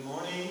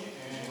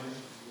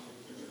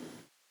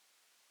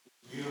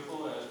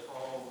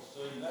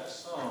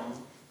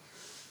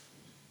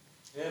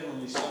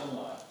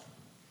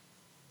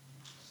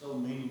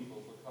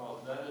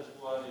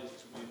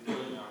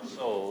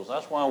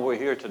we're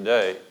here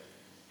today.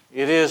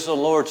 It is the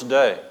Lord's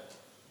day.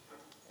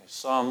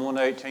 Psalm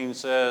 118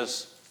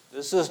 says,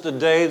 "This is the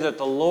day that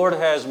the Lord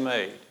has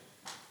made.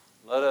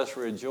 Let us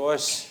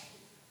rejoice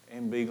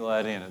and be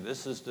glad in it."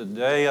 This is the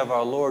day of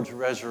our Lord's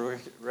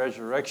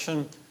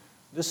resurrection.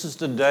 This is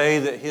the day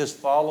that His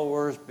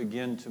followers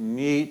begin to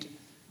meet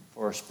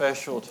for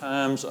special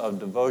times of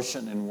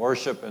devotion and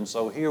worship. And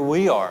so here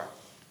we are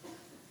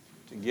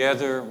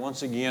together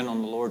once again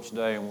on the Lord's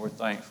day, and we're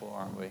thankful,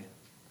 aren't we?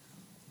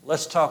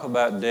 Let's talk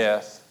about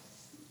death.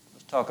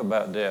 Let's talk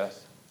about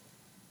death.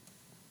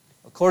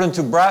 According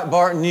to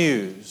Breitbart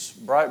News,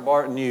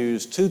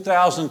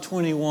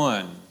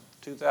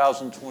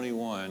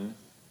 2021,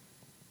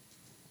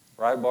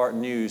 Breitbart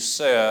News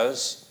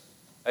says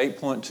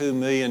 8.2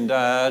 million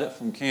died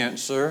from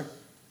cancer,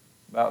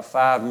 about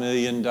 5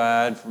 million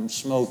died from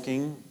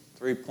smoking,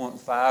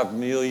 3.5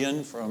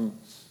 million from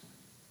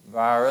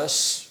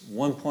virus,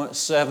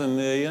 1.7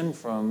 million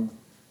from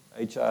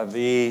HIV,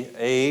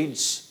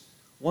 AIDS,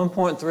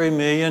 1.3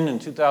 million in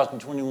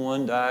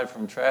 2021 died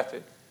from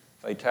traffic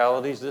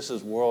fatalities. This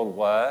is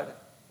worldwide.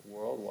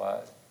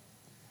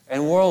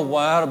 And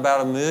worldwide,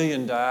 about 1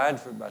 million died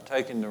by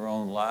taking their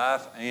own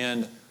life.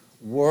 And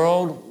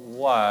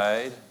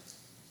worldwide,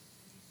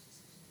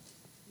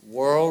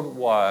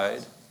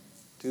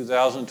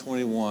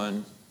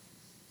 2021,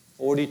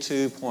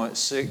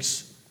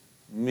 42.6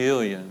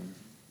 million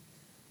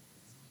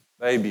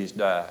babies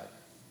died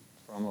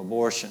from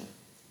abortion.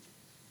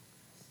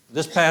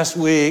 This past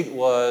week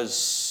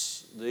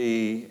was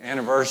the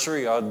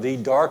anniversary of the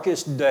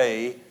darkest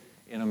day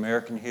in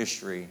American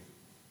history,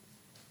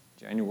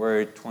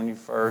 January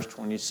 21st,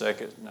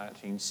 22nd,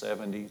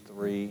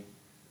 1973,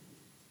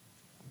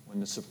 when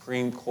the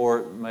Supreme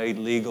Court made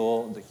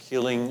legal the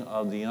killing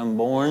of the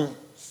unborn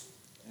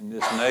in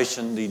this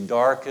nation, the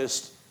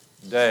darkest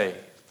day.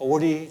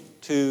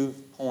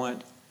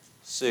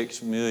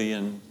 42.6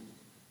 million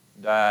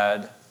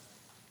died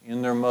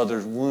in their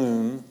mother's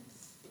womb,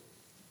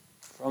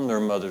 from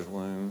their mother's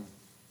womb,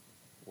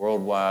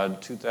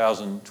 worldwide,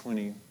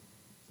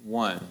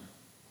 2021. Okay.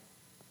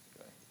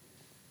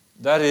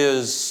 That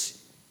is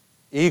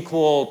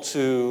equal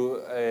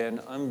to an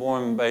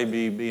unborn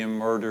baby being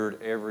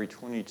murdered every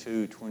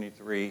 22,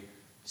 23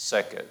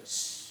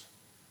 seconds.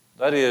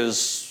 That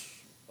is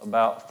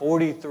about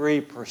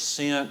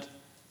 43%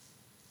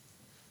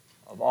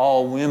 of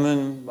all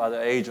women by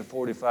the age of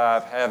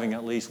 45 having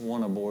at least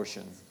one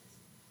abortion.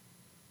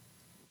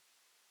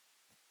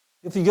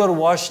 If you go to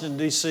Washington,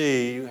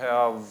 D.C., you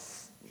have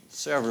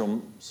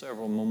several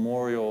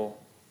memorial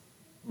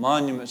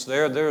monuments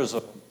there. There's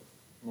a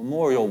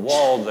memorial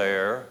wall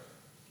there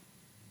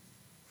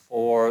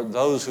for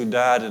those who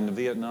died in the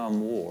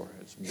Vietnam War.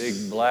 It's a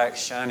big, black,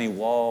 shiny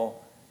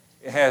wall.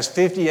 It has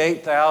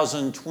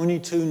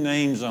 58,022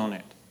 names on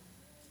it.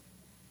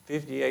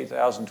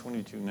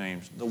 58,022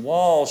 names. The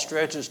wall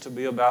stretches to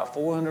be about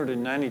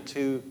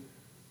 492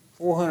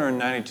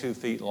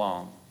 feet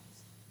long.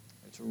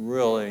 It's a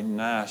really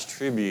nice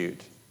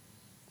tribute.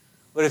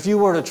 But if you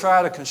were to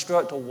try to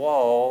construct a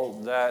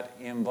wall that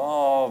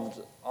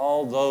involved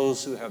all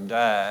those who have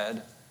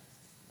died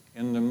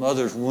in the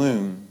mother's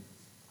womb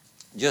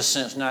just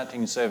since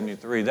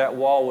 1973, that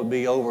wall would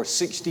be over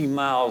 60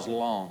 miles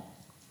long.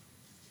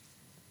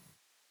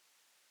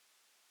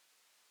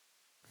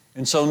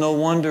 And so no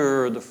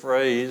wonder the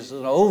phrase,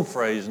 an old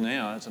phrase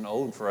now, it's an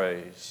old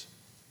phrase.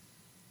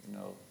 You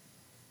know,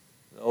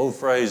 the old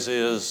phrase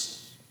is,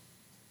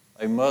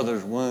 a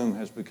mother's womb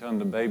has become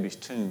the baby's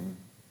tomb.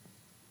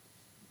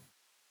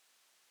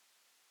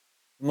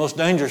 The most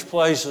dangerous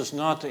place is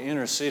not the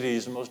inner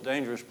cities. The most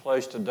dangerous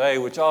place today,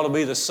 which ought to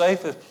be the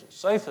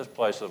safest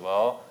place of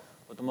all,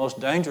 but the most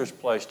dangerous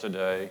place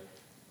today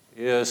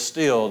is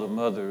still the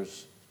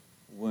mother's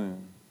womb.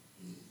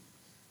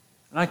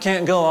 And I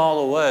can't go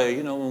all the way.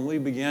 You know, when we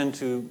begin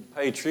to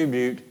pay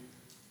tribute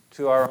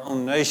to our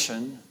own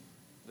nation,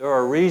 there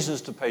are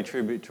reasons to pay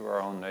tribute to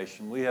our own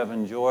nation. We have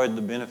enjoyed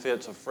the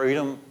benefits of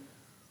freedom.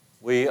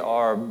 We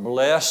are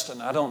blessed,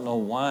 and I don't know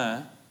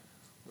why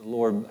the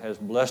Lord has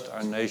blessed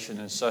our nation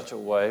in such a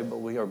way, but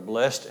we are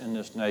blessed in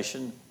this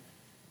nation.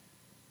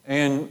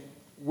 And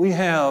we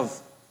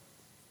have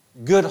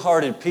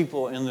good-hearted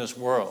people in this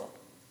world.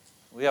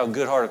 We have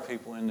good-hearted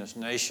people in this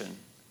nation.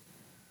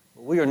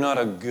 But we are not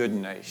a good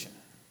nation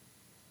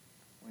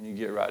when you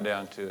get right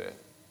down to it.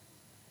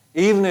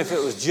 Even if it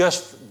was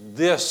just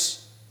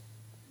this,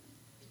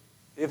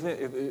 if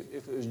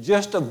it was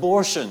just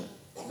abortion,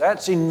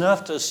 that's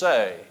enough to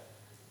say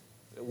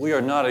that we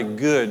are not a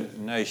good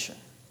nation.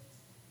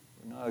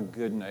 We're not a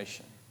good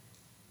nation.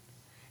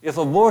 If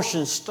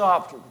abortion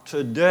stopped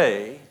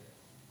today,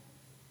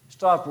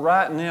 stopped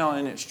right now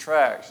in its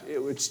tracks,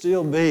 it would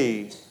still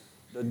be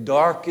the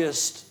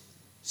darkest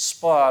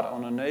spot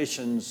on a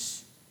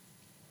nation's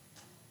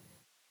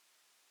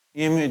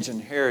image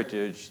and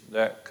heritage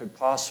that could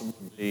possibly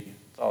be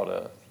thought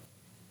of.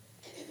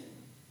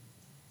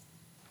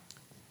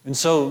 And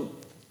so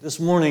this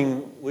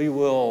morning we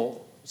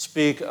will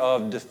speak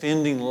of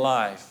defending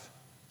life.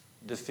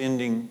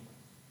 Defending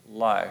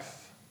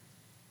life.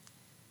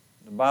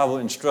 The Bible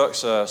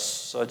instructs us,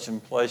 such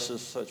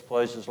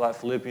places like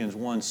Philippians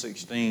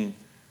 1:16,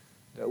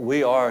 that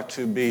we are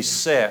to be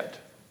set.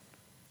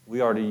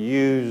 We are to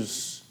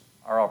use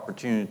our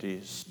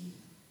opportunities.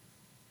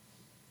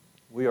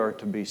 We are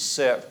to be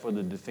set for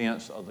the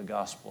defense of the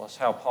gospel. That's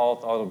how Paul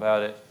thought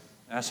about it.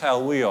 That's how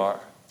we are.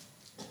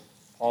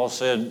 Paul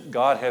said,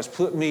 God has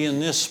put me in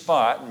this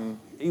spot, and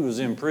he was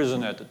in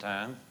prison at the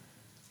time.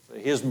 But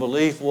his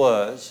belief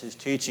was, his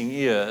teaching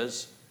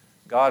is,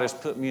 God has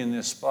put me in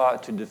this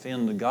spot to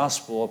defend the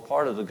gospel. A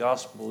part of the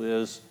gospel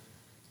is,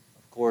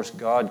 of course,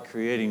 God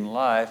creating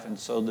life, and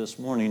so this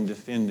morning,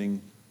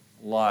 defending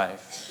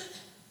life.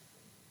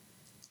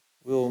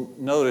 We'll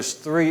notice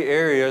 3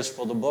 areas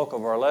for the bulk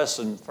of our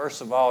lesson.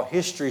 First of all,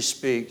 history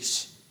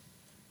speaks.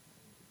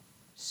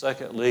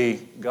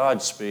 Secondly,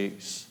 God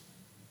speaks.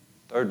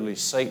 Thirdly,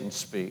 Satan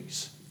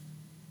speaks.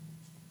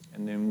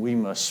 And then we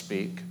must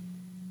speak.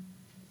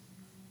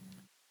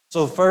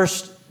 So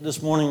first, this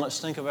morning,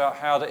 let's think about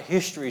how that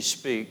history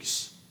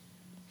speaks.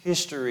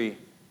 History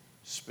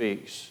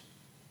speaks.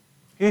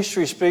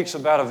 History speaks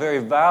about a very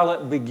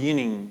violent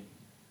beginning.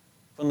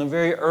 From the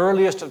very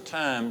earliest of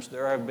times,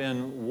 there have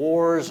been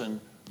wars and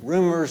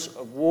rumors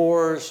of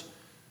wars.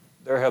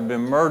 There have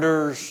been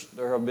murders.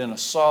 There have been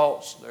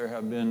assaults. There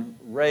have been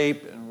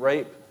rape and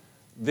rape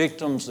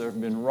victims. There have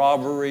been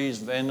robberies,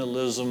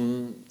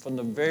 vandalism. From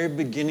the very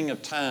beginning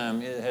of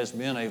time, it has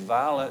been a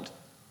violent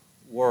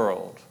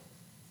world.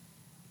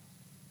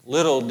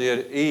 Little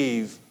did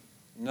Eve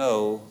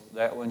know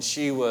that when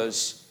she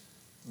was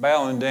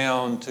bowing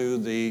down to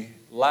the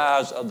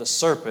lies of the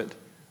serpent,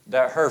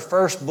 that her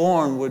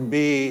firstborn would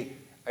be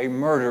a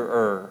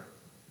murderer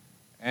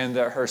and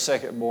that her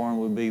secondborn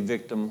would be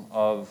victim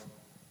of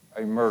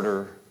a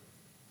murder.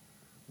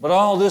 But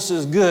all this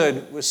is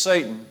good with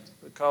Satan,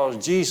 because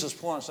Jesus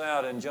points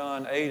out in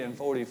John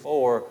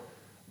 8:44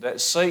 that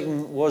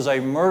Satan was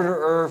a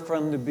murderer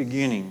from the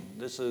beginning.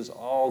 This is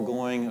all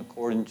going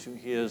according to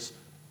his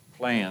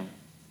plan.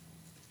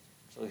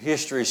 So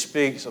history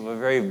speaks of a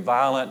very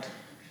violent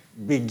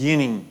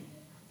beginning.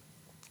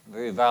 A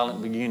very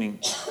violent beginning.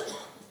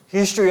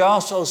 History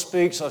also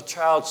speaks of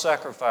child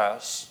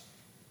sacrifice.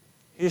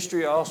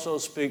 History also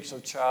speaks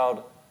of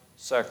child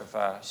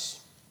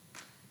sacrifice.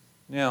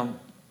 Now,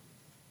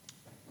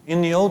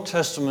 in the Old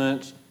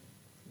Testament,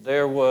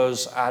 there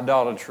was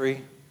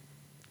idolatry.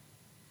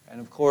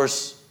 And of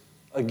course,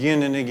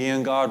 again and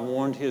again, God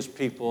warned his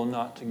people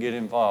not to get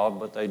involved,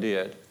 but they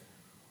did.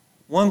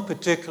 One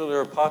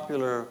particular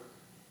popular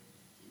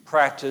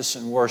practice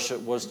and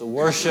worship was the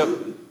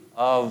worship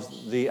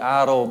of the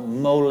idol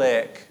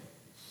Molech.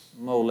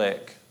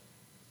 Molech.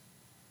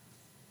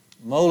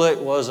 Molech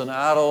was an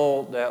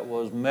idol that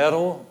was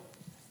metal,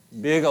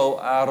 big old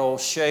idol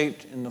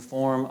shaped in the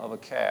form of a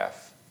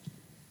calf.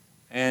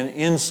 And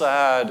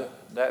inside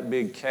that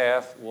big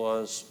calf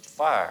was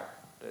fire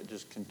that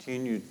just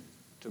continued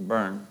to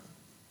burn.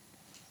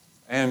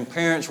 And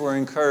parents were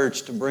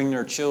encouraged to bring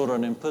their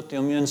children and put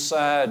them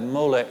inside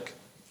Molech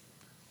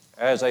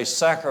as a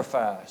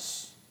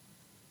sacrifice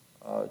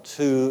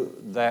to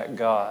that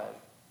god,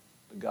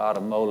 the god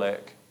of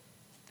Molech.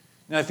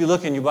 Now, if you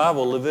look in your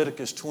Bible,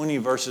 Leviticus 20,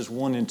 verses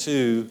 1 and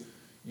 2,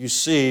 you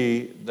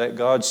see that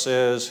God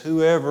says,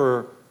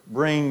 whoever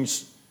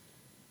brings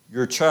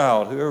your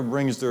child, whoever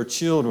brings their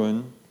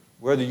children,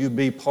 whether you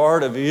be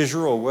part of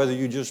Israel or whether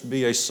you just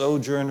be a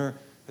sojourner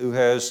who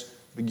has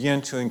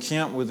begun to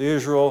encamp with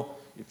Israel,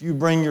 if you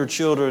bring your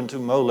children to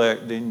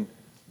Molech, then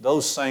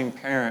those same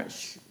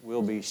parents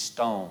will be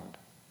stoned,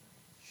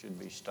 should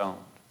be stoned.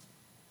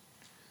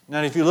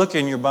 Now, if you look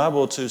in your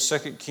Bible to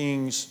 2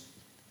 Kings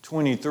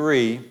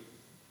 23,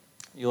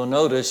 you'll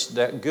notice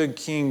that good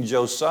King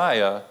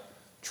Josiah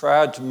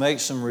tried to make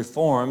some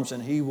reforms,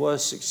 and he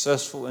was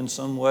successful in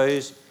some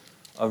ways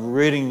of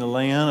ridding the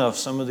land of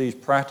some of these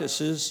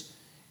practices.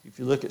 If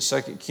you look at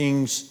 2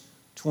 Kings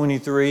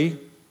 23,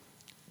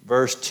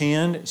 verse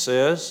 10, it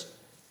says,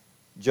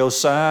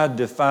 Josiah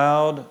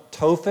defiled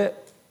Tophet,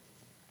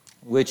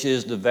 which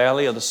is the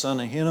valley of the son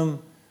of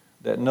Hinnom,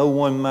 that no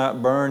one might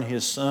burn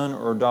his son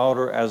or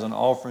daughter as an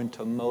offering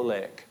to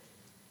Molech.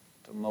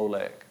 To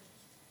Molech.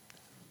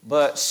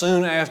 But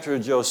soon after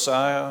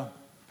Josiah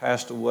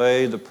passed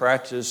away, the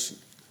practice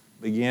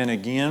began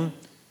again,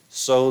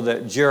 so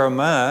that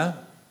Jeremiah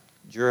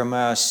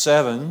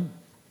 7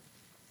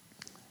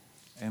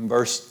 and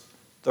verse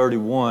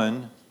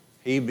 31,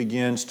 he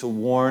begins to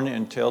warn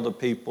and tell the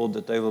people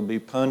that they will be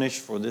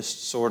punished for this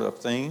sort of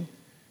thing,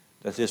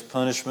 that this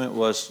punishment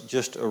was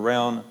just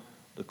around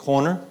the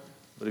corner.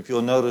 But if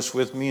you'll notice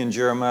with me in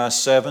Jeremiah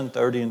 7,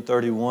 30 and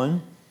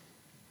 31,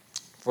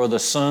 for the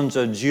sons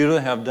of Judah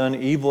have done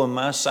evil in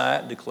my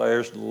sight,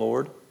 declares the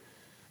Lord.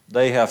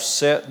 They have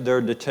set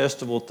their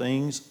detestable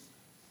things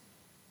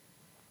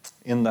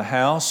in the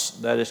house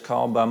that is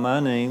called by my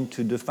name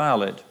to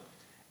defile it.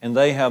 And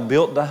they have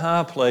built the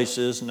high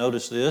places,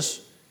 notice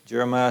this,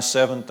 Jeremiah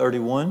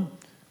 7:31,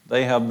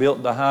 they have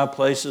built the high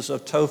places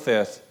of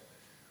Topheth,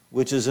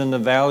 which is in the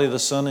valley of the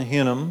son of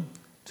Hinnom,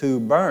 to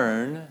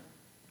burn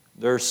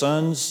their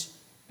sons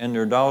and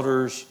their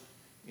daughters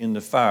in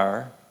the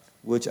fire.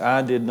 which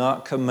I did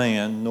not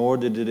command, nor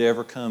did it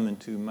ever come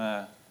into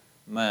my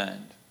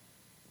mind.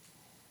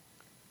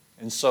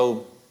 And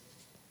so,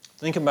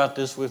 think about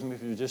this with me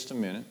for just a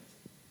minute.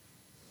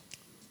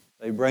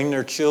 They bring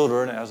their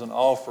children as an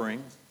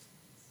offering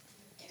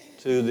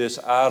to this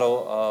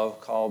idol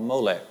called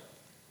Molech.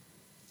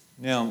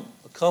 Now,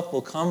 a couple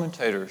of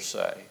commentators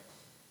say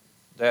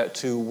that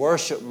to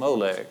worship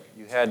Molech,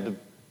 you had to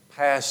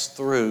pass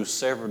through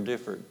several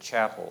different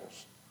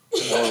chapels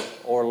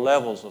or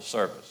levels of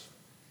service.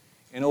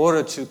 In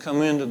order to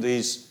come into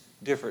these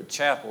different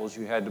chapels,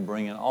 you had to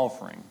bring an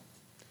offering.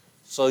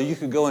 So you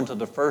could go into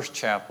the first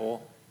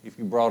chapel if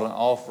you brought an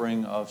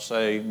offering of,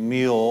 say,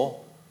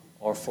 meal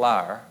or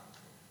flour.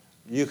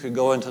 You could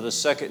go into the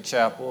second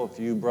chapel if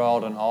you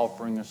brought an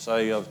offering,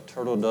 say, of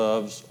turtle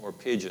doves or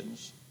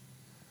pigeons.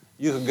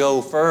 You could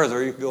go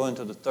further. You could go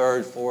into the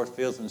third, fourth,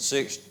 fifth, and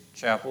sixth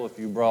chapel if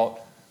you brought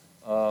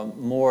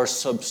more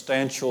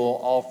substantial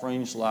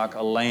offerings like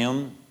a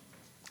lamb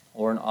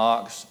or an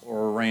ox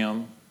or a ram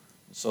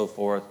and so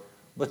forth.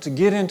 But to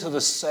get into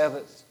the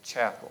seventh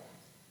chapel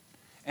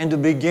and to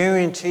be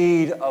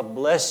guaranteed of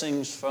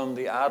blessings from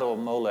the idol of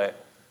Molech,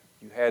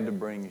 you had to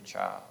bring a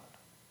child.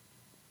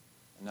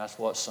 And that's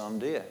what some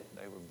did.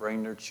 They would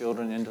bring their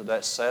children into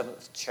that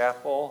seventh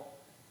chapel,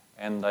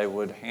 and they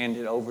would hand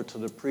it over to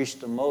the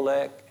priest of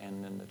Molech,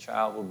 and then the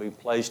child would be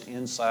placed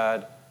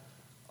inside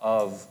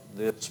of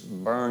this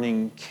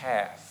burning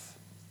calf.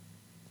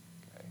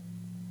 Okay.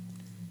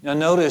 Now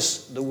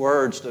notice the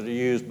words that are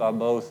used by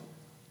both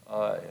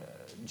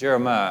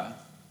Jeremiah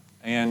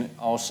and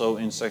also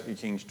in 2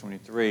 Kings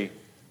 23,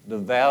 the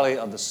valley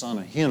of the son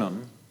of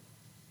Hinnom,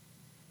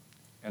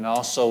 and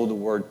also the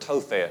word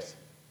Topheth.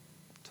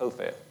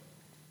 Topheth.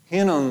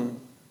 Hinnom,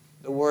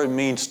 the word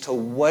means to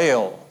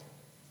wail,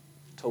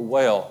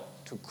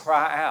 to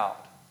cry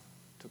out,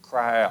 to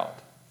cry out.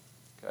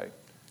 Okay.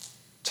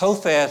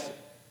 Topheth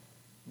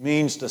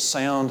means the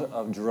sound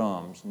of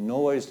drums,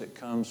 noise that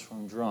comes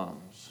from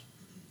drums.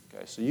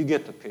 Okay, so you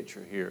get the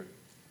picture here.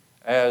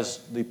 As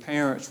the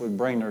parents would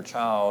bring their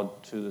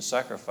child to the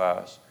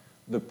sacrifice,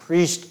 the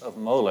priest of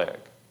Molech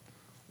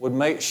would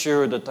make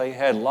sure that they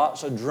had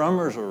lots of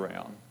drummers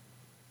around.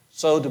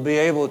 So to be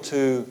able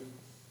to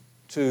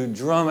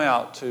drum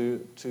out,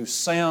 to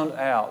sound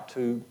out,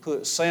 to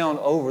put sound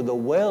over the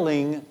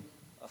wailing,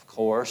 of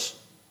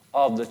course,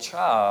 of the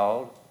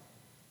child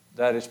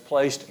that is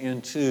placed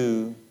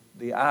into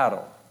the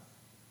idol.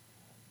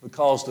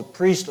 Because the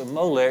priest of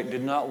Molech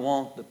did not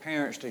want the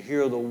parents to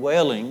hear the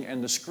wailing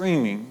and the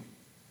screaming,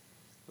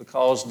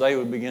 because they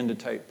would begin to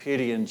take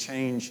pity and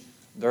change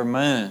their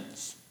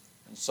minds.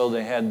 And so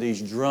they had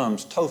these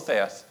drums,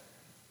 Topheth.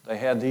 They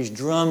had these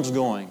drums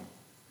going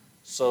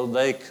so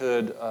they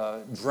could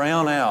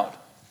drown out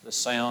the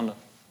sound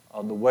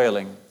of the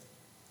wailing.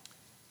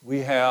 We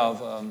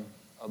have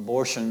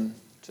abortion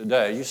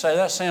today. You say,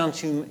 that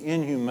sounds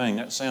inhumane.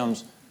 That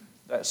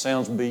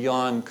sounds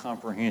beyond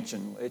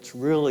comprehension. It's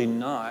really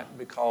not,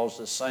 because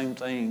the same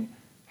thing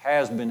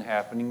has been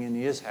happening and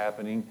is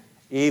happening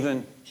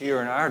even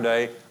here in our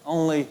day,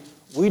 only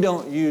we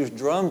don't use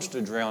drums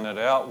to drown it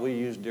out. We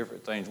use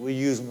different things. We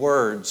use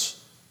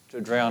words to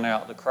drown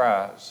out the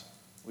cries.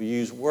 We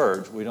use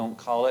words. We don't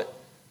call it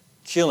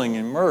killing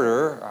and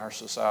murder. Our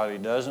society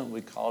doesn't.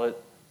 We call it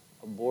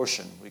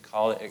abortion. We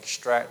call it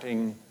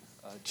extracting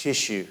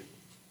tissue.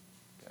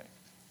 Okay.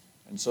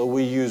 And so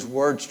we use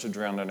words to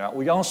drown it out.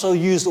 We also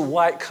use the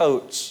white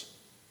coats,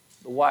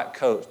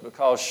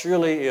 because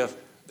surely if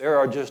there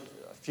are just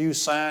a few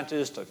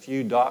scientists, a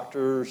few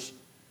doctors,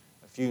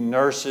 a few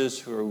nurses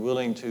who are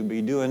willing to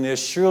be doing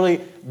this, surely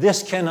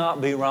this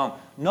cannot be wrong.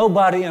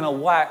 Nobody in a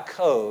white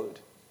coat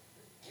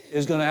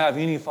is going to have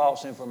any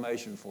false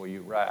information for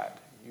you, right?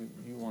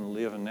 You want to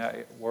live in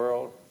that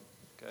world?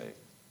 Okay,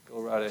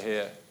 go right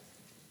ahead.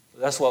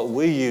 That's what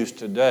we use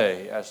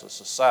today as a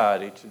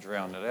society to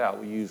drown it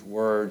out. We use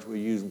words, we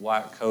use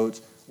white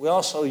coats. We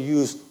also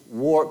use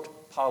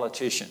warped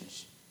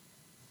politicians.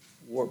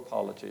 Warped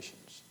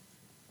politicians.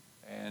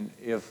 And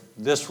if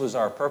this was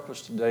our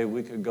purpose today,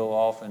 we could go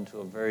off into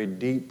a very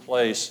deep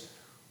place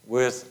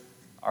with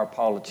our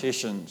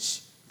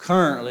politicians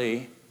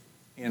currently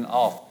in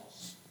office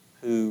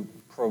who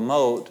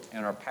promote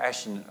and are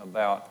passionate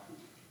about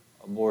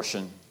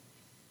abortion.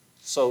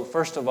 So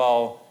first of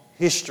all,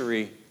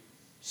 history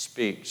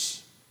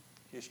speaks.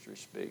 History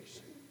speaks.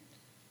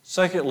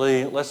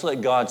 Secondly, let's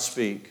let God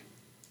speak.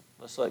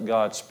 Let's let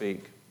God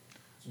speak.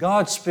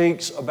 God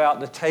speaks about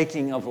the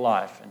taking of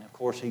life, and of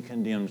course He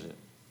condemns it.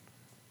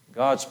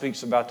 God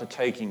speaks about the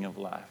taking of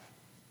life,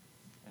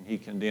 and He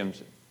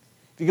condemns it.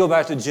 If you go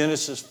back to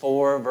Genesis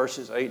 4,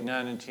 verses 8,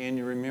 9, and 10,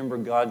 you remember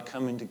God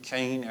coming to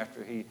Cain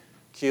after he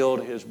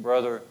killed his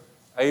brother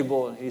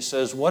Abel, and He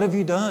says, "What have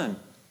you done?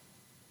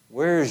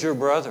 Where is your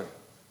brother?"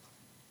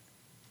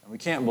 And we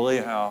can't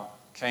believe how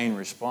Cain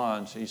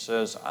responds. He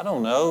says, "I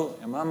don't know.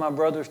 Am I my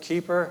brother's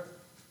keeper?"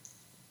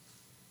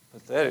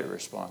 Pathetic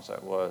response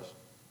that was.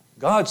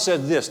 God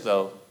said this,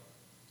 though.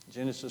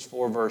 Genesis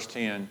 4, verse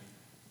 10.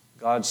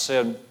 God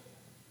said,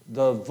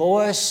 "The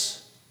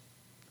voice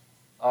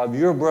of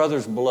your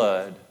brother's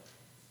blood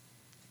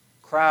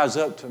cries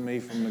up to me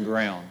from the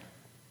ground.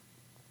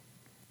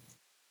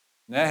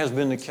 And that has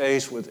been the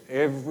case with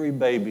every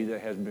baby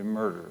that has been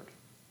murdered.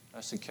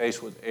 That's the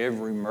case with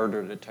every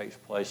murder that takes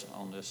place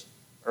on this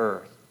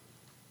earth.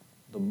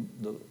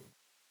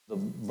 The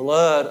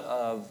blood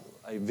of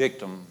a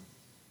victim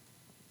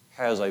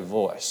has a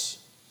voice.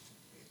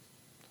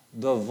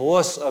 The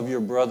voice of your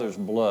brother's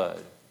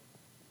blood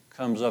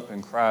comes up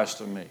and cries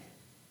to me.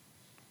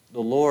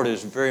 The Lord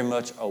is very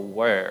much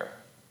aware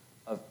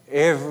of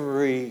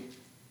every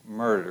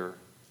murder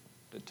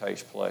that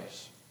takes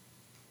place.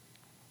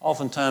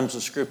 Oftentimes the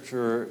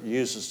Scripture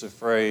uses the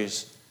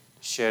phrase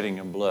shedding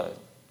of blood.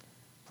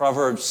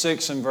 Proverbs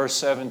 6 and verse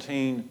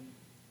 17,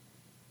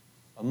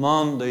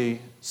 among the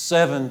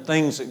 7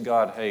 things that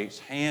God hates,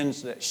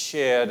 hands that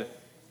shed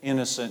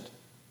innocent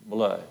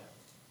blood.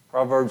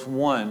 Proverbs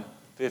 1,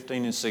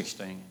 15 and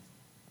 16.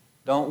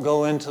 Don't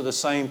go into the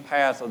same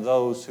path of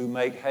those who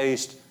make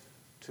haste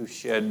to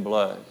shed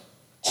blood.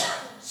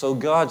 So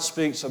God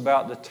speaks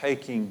about the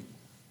taking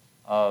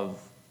of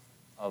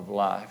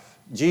life.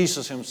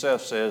 Jesus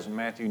himself says in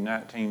Matthew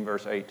 19,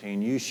 verse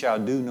 18, you shall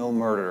do no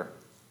murder.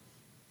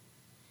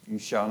 You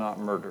shall not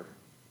murder.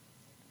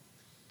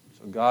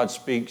 So God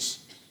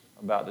speaks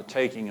about the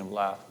taking of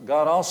life.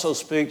 God also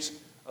speaks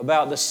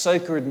about the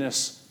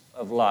sacredness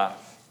of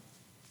life.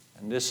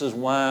 And this is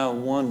why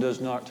one does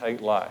not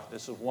take life.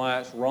 This is why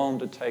it's wrong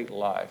to take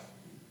life,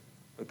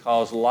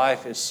 because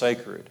life is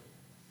sacred.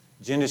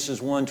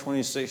 Genesis 1,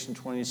 26 and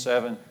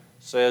 27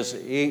 says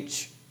that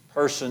each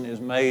person is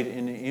made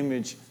in the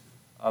image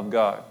of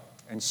God.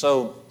 And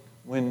so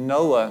when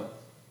Noah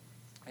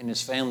and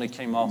his family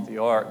came off the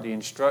ark, the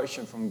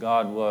instruction from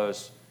God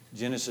was,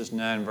 Genesis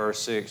 9, verse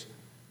 6,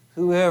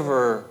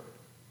 whoever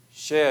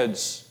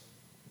sheds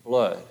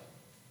blood,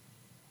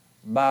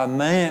 by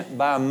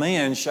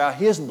man shall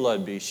his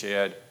blood be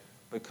shed,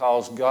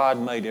 because God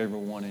made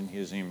everyone in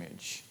his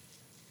image.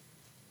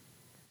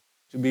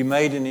 To be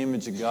made in the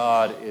image of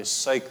God is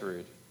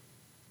sacred.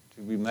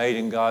 To be made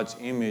in God's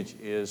image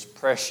is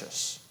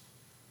precious.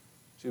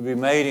 To be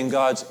made in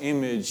God's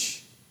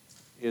image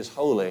is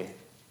holy.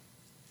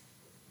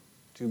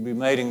 To be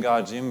made in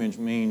God's image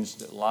means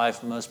that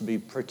life must be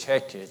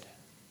protected.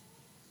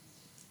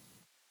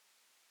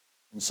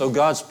 And so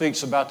God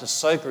speaks about the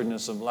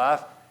sacredness of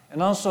life,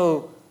 and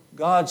also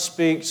God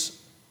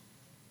speaks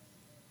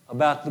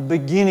about the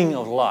beginning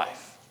of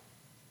life.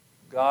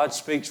 God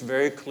speaks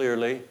very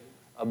clearly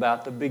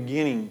about the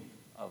beginning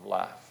of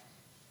life.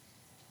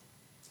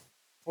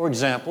 For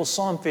example,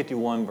 Psalm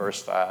 51,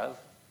 verse 5.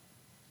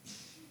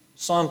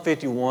 Psalm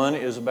 51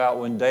 is about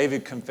when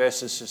David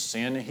confesses his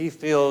sin and he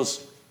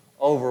feels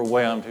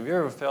overwhelmed. Have you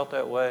ever felt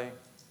that way?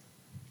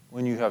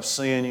 When you have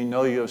sinned, you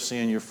know you have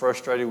sinned, you're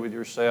frustrated with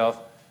yourself,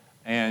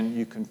 and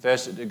you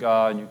confess it to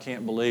God, and you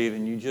can't believe,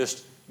 and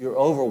you're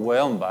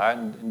overwhelmed by it.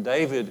 And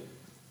David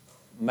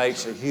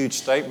makes a huge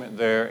statement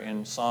there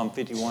in Psalm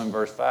 51,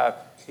 verse 5.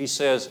 He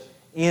says,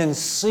 in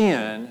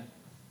sin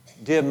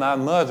did my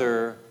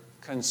mother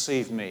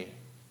conceive me.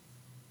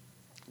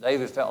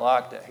 David felt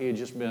like that he had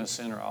just been a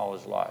sinner all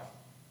his life.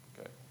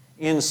 Okay.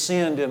 In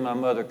sin did my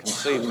mother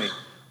conceive me.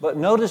 But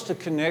notice the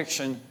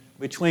connection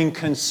between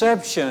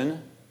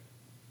conception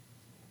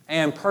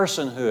and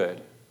personhood.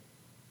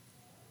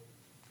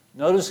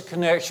 Notice the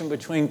connection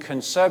between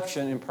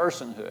conception and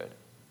personhood.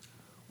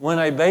 When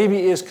a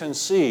baby is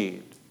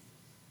conceived,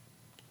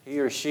 he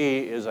or she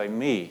is a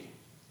me.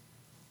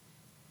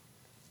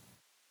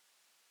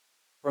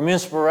 From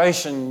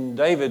inspiration,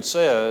 David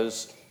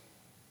says,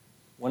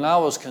 when I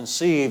was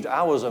conceived,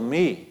 I was a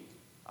me.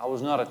 I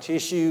was not a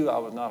tissue. I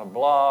was not a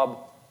blob.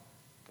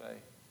 Okay?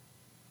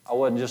 I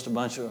wasn't just a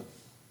bunch of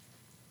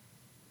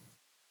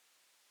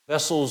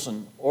vessels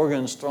and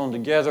organs thrown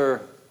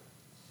together.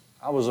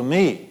 I was a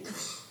me.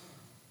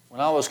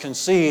 When I was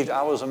conceived,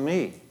 I was a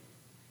me.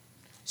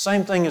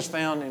 Same thing is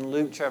found in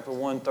Luke chapter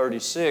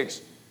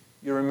 136.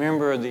 You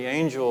remember the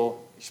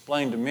angel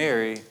explained to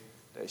Mary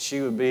that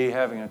she would be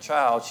having a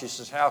child. She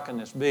says, how can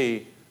this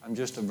be? I'm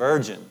just a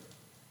virgin.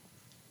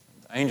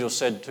 The angel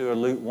said to her,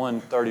 Luke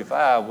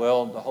 1:35,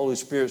 well, the Holy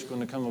Spirit's going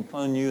to come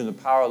upon you and the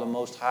power of the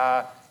Most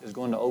High is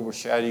going to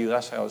overshadow you.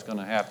 That's how it's going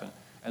to happen.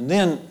 And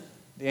then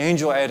the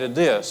angel added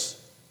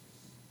this,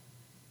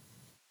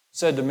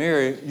 said to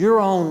Mary, your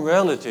own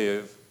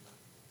relative,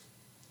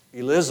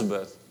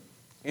 Elizabeth,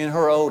 in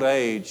her old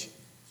age,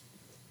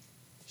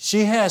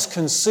 she has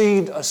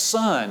conceived a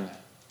son,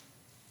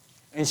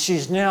 and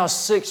she's now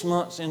 6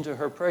 months into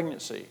her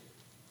pregnancy.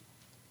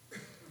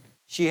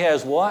 She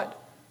has what?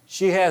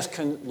 She has,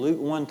 Luke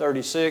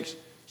 1:36,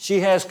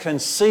 she has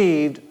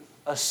conceived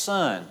a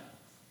son.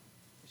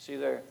 You see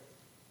there?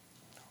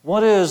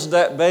 What is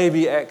that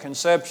baby at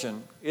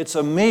conception? It's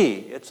a me.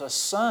 It's a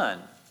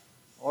son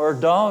or a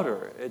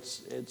daughter.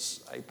 It's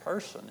a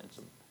person.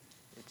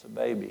 It's a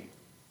baby.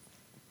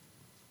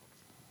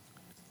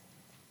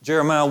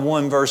 Jeremiah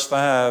 1 verse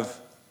 5,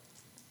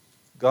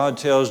 God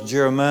tells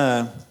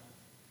Jeremiah,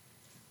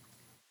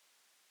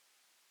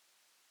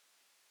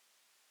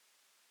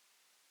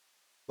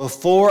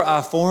 before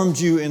I formed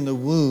you in the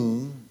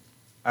womb,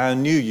 I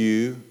knew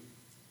you.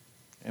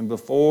 And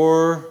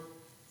before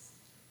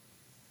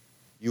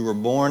you were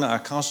born, I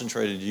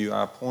consecrated you.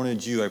 I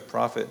appointed you a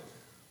prophet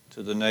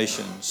to the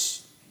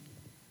nations.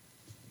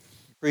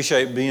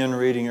 Appreciate Ben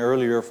reading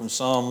earlier from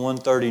Psalm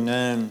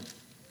 139.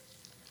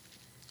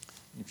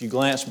 If you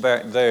glance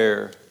back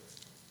there,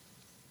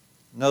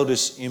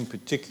 notice in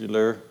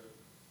particular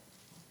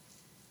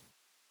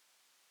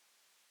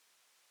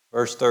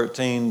verse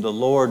 13, the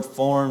Lord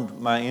formed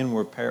my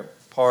inward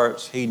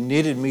parts. He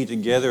knitted me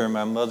together in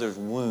my mother's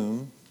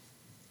womb.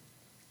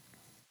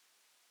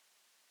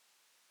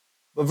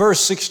 But verse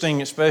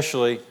 16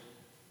 especially,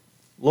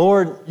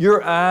 Lord,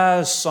 your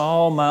eyes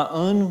saw my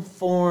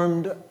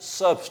unformed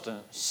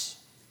substance,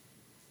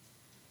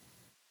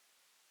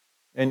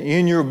 and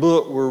in your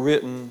book were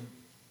written,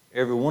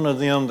 every one of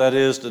them, that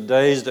is, the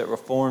days that were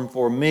formed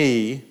for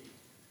me,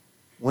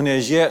 when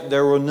as yet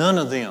there were none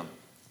of them.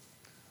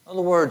 In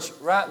other words,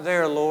 right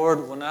there,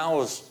 Lord, when I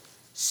was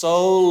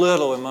so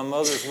little in my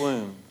mother's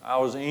womb, I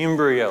was an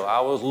embryo,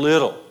 I was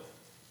little,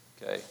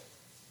 okay?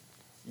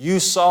 You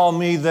saw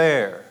me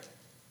there.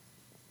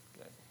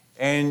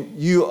 And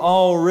you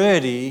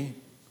already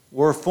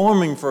were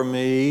forming for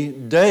me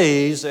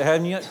days that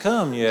hadn't yet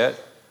come yet,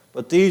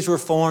 but these were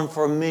formed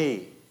for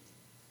me.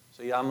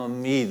 See, I'm a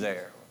me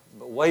there.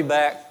 But way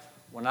back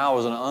when I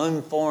was an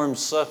unformed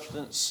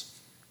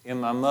substance in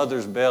my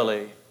mother's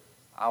belly,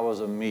 I was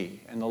a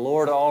me. And the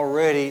Lord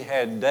already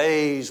had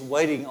days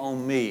waiting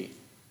on me.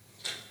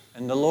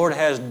 And the Lord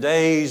has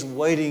days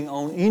waiting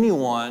on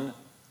anyone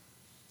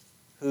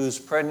whose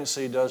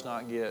pregnancy does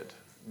not get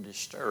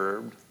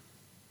disturbed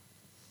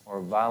or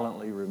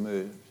violently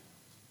removed.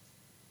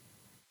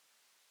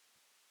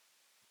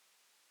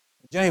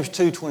 James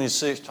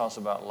 2:26 talks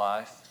about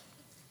life.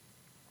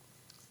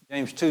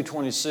 James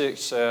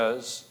 2:26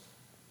 says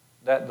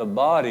that the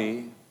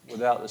body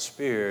without the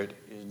spirit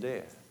is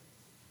dead.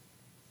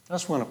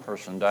 That's when a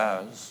person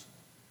dies.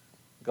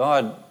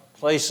 God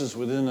places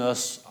within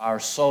us our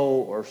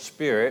soul or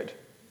spirit,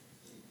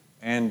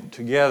 and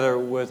together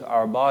with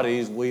our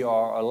bodies we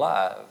are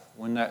alive.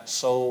 When that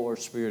soul or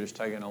spirit is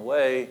taken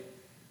away,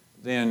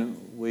 then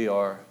we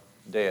are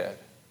dead.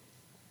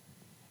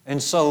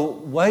 And so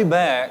way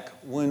back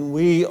when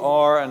we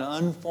are an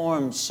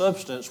unformed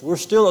substance, we're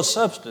still a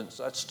substance.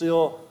 That's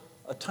still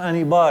a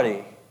tiny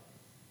body.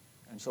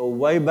 And so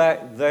way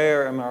back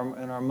there in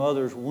our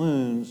mother's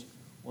wombs,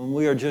 when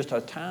we are just a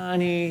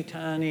tiny,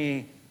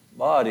 tiny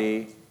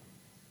body,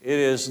 it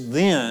is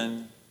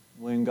then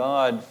when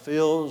God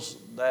fills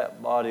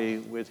that body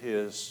with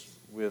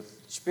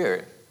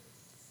spirit.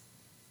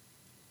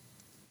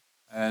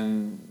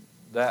 And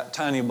that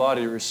tiny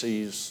body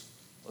receives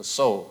a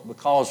soul.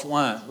 Because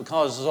why?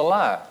 Because it's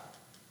alive.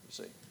 You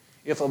see,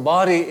 if a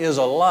body is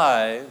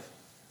alive,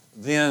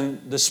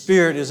 then the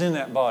spirit is in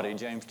that body,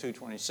 James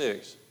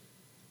 2:26.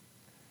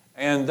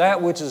 And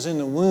that which is in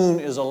the womb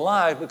is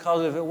alive,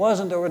 because if it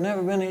wasn't, there would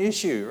never been an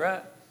issue,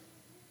 right?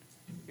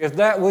 If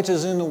that which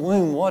is in the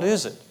womb, what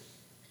is it?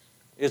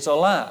 It's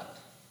alive.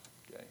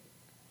 Okay.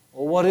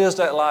 Well, what is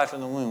that life in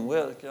the womb?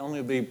 Well, it can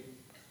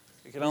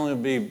only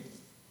be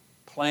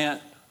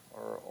plant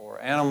or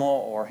animal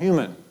or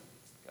human.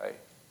 Okay?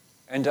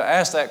 And to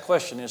ask that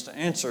question is to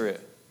answer it.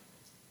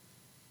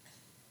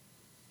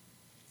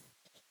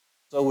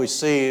 So we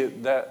see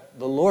that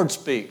the Lord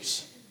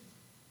speaks.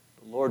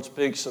 The Lord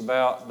speaks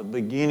about the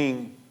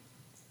beginning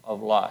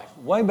of life.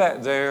 Way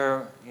back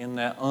there in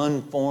that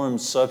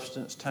unformed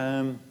substance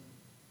time,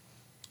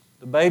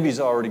 the baby's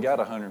already got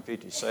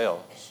 150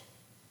 cells.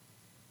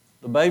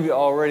 The baby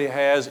already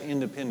has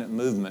independent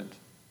movement.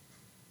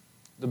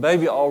 The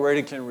baby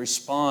already can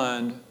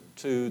respond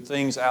to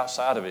things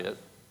outside of it.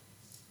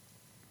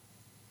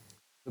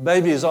 The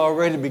baby is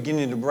already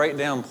beginning to break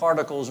down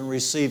particles and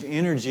receive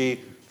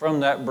energy from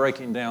that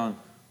breaking down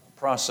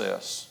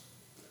process.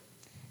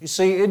 You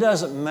see, it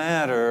doesn't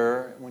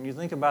matter, when you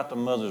think about the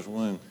mother's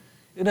womb,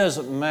 it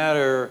doesn't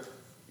matter,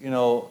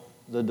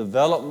 the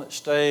development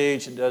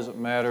stage, it doesn't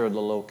matter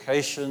the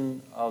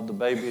location of the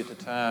baby at the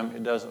time,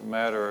 it doesn't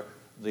matter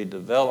the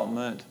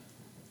development.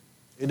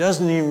 It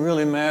doesn't even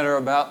really matter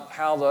about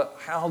how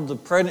the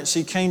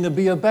pregnancy came to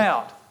be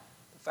about.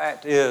 The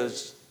fact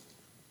is,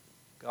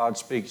 God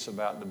speaks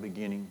about the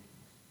beginning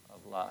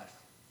of life.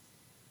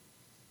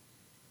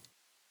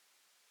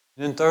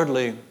 And then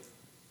thirdly,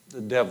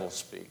 the devil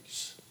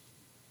speaks.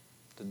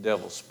 The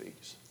devil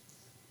speaks.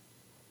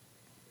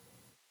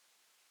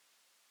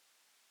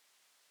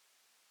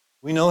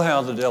 We know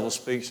how the devil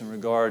speaks in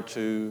regard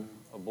to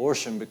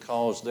abortion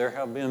because there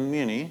have been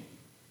many,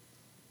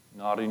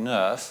 not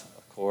enough,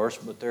 of course,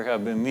 but there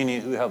have been many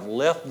who have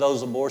left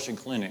those abortion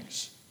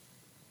clinics.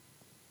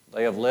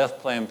 They have left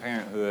Planned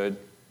Parenthood,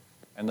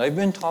 and they've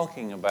been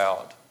talking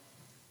about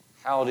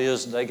how it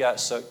is they got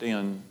sucked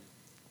in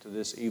to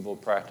this evil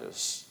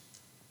practice.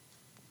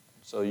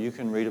 So you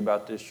can read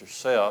about this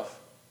yourself,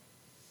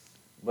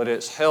 but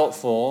it's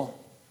helpful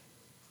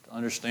to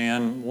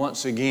understand,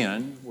 once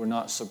again, we're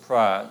not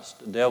surprised.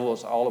 The devil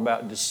is all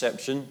about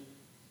deception.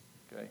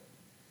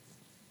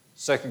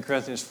 2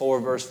 Corinthians 4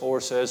 verse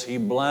 4 says, he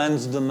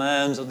blinds the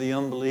minds of the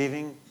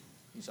unbelieving.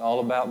 He's all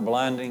about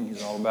blinding.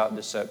 He's all about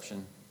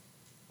deception.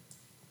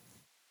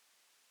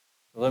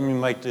 So let me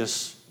make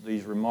these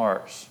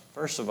remarks.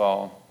 First of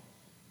all,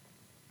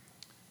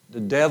 the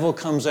devil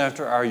comes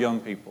after our young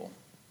people.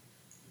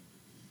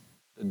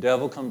 The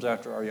devil comes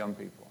after our young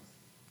people.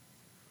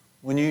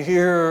 When you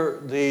hear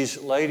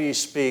these ladies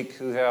speak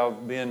who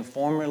have been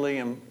formerly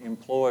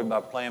employed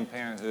by Planned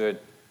Parenthood,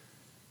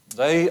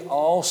 they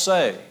all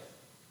say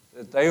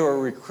that they were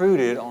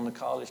recruited on the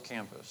college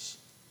campus.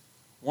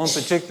 One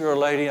particular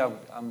lady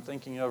I'm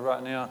thinking of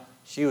right now,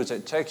 she was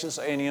at Texas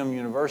A&M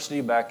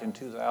University back in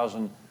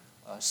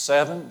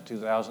 2007,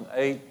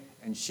 2008,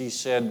 and she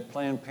said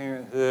Planned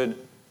Parenthood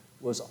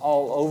was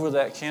all over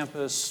that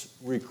campus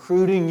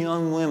recruiting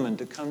young women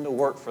to come to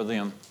work for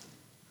them.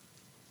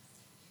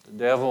 The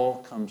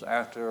devil comes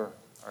after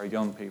our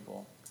young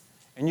people.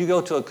 And you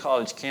go to a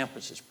college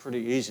campus, it's pretty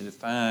easy to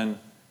find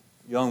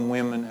young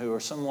women who are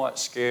somewhat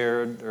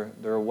scared.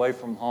 They're away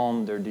from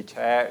home. They're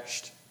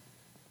detached.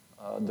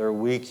 They're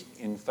weak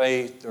in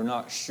faith. They're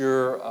not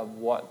sure of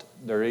what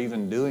they're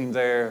even doing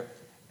there.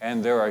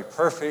 And they're a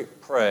perfect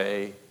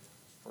prey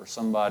for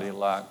somebody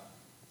like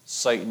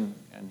Satan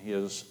and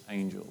his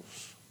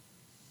angels.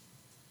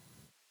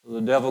 So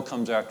the devil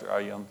comes after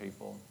our young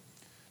people.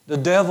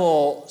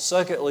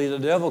 Secondly, the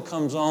devil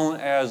comes on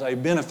as a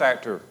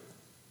benefactor.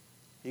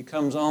 He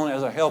comes on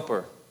as a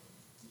helper,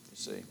 you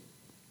see.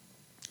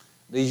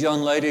 These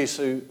young ladies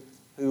who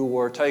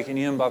were taken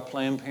in by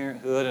Planned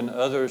Parenthood and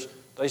others,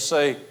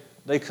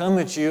 they come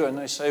at you and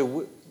they say,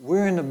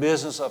 we're in the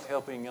business of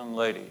helping young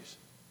ladies.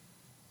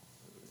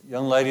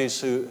 Young ladies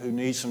who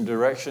need some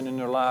direction in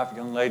their life,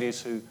 young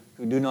ladies who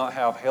do not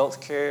have health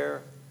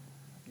care,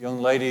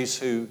 young ladies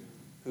who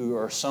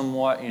are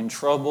somewhat in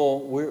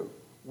trouble.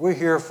 We're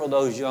here for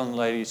those young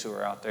ladies who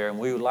are out there, and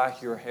we would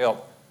like your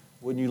help.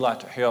 Wouldn't you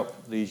like to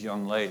help these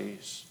young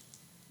ladies?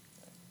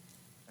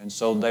 And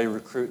so they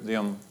recruit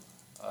them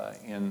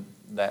in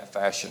that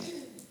fashion.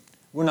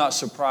 We're not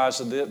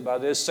surprised by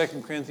this.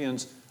 2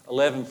 Corinthians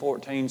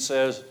 11:14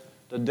 says,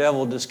 the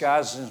devil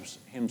disguises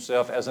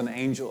himself as an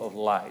angel of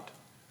light.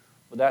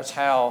 But that's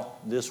how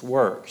this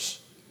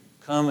works.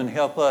 Come and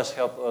help us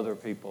help other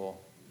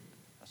people.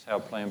 That's how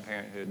Planned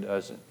Parenthood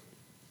does it.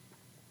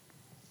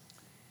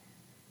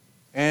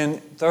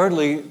 And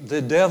thirdly,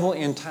 the devil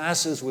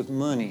entices with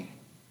money.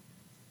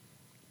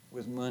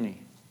 With money.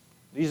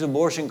 These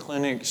abortion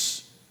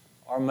clinics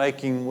are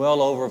making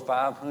well over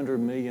 $500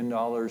 million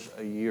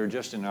a year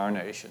just in our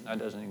nation. That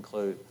doesn't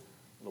include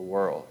the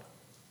world.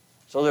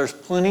 So there's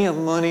plenty of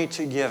money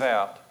to give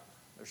out.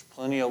 There's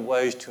plenty of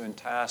ways to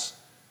entice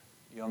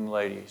young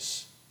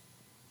ladies.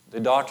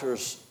 The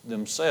doctors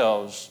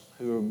themselves,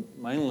 who are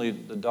mainly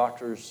the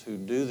doctors who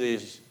do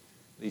these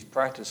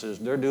practices,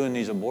 they're doing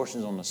these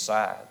abortions on the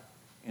side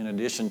in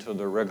addition to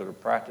their regular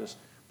practice.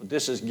 But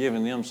this is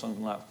giving them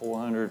something like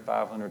 $400,000,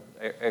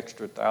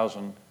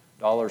 $500,000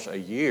 extra a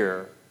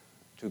year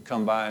to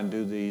come by and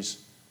do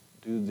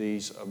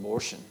these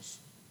abortions.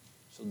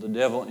 So the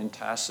devil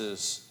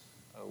entices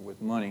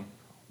with money.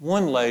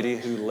 One lady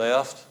who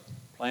left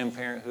Planned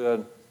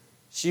Parenthood,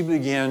 she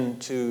began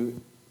to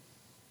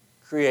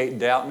create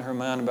doubt in her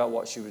mind about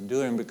what she was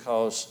doing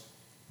because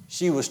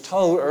she was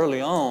told early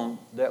on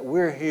that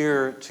we're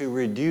here to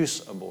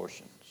reduce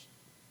abortions,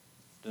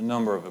 the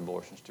number of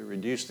abortions, to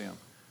reduce them.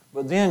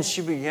 But then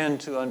she began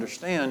to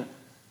understand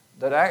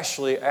that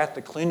actually at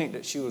the clinic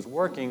that she was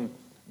working,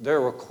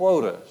 there were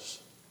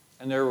quotas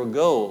and there were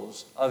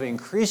goals of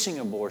increasing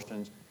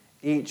abortions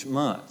each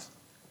month.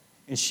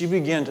 And she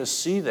began to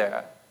see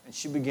that, and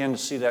she began to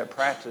see that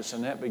practice,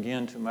 and that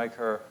began to make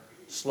her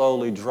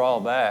slowly draw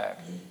back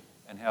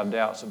and have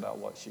doubts about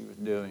what she was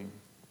doing.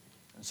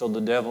 And so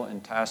the devil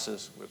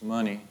entices with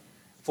money.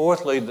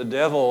 Fourthly, the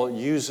devil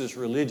uses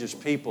religious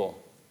people.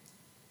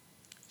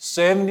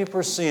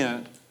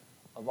 70%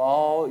 of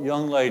all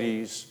young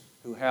ladies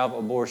who have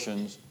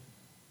abortions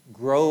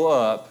grow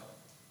up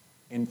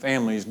in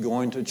families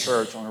going to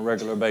church on a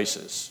regular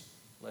basis.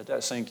 Let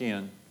that sink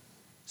in.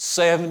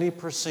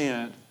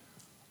 70%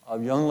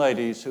 of young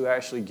ladies who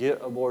actually get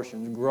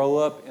abortions grow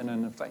up in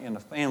a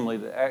family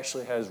that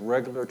actually has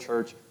regular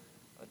church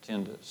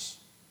attendance.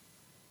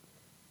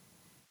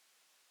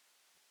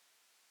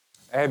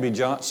 Abby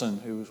Johnson,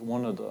 who was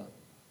one of the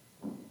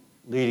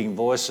leading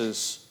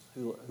voices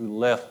who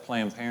left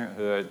Planned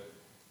Parenthood,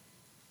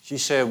 she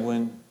said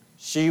when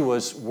she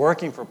was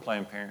working for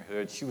Planned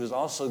Parenthood, she was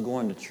also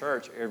going to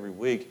church every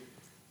week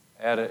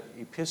at an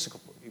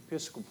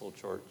Episcopal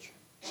church.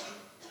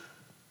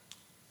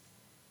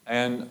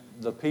 And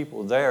the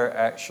people there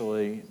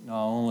actually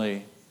not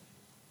only,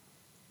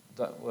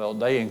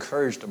 they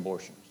encouraged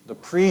abortions. The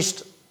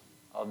priest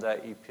of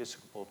that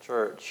Episcopal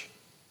church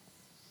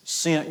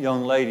sent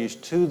young ladies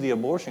to the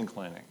abortion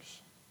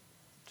clinics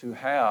to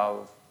have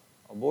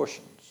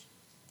abortions.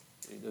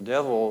 The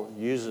devil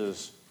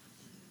uses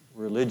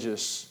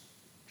religious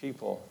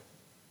people.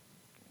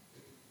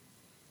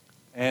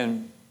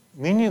 And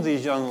many of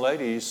these young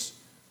ladies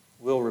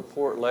will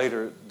report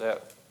later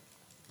that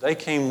they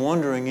came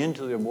wandering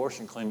into the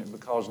abortion clinic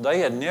because they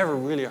had never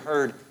really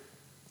heard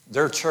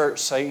their church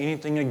say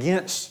anything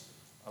against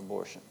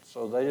abortion.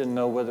 So they didn't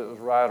know whether it was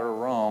right or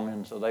wrong,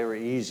 and so they were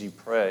easy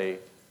prey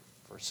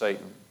for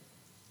Satan.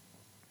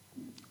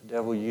 The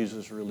devil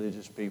uses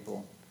religious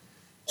people.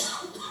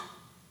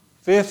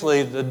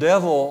 Fifthly, the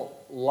devil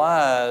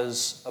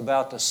lies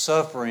about the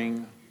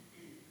suffering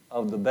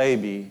of the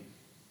baby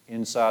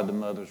inside the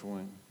mother's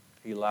womb.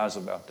 He lies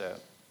about that.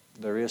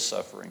 There is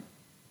suffering.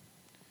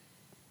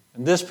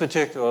 And this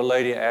particular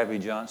lady, Abby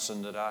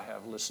Johnson, that I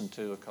have listened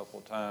to a couple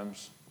of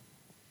times,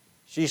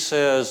 she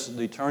says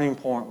the turning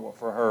point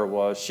for her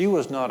was she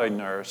was not a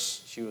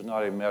nurse, she was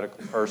not a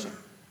medical person,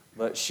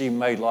 but she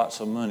made lots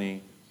of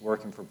money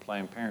working for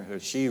Planned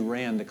Parenthood. She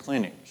ran the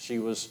clinic. She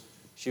was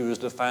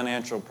the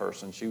financial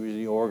person. She was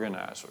the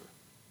organizer.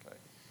 Okay.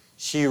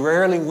 She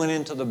rarely went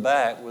into the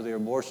back where the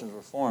abortions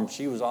were formed.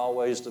 She was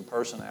always the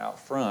person out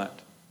front.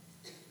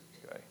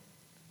 Okay.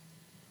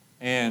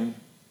 And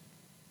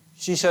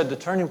she said the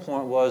turning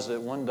point was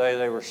that one day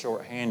they were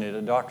short-handed.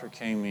 A doctor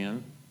came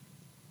in,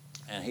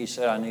 and he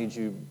said, I need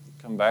you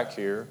to come back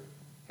here,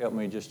 help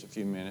me just a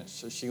few minutes.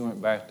 So she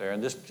went back there,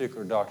 and this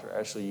particular doctor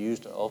actually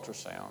used an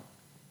ultrasound.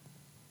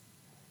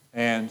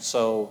 And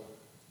so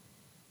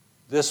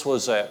this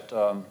was at,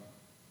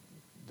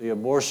 the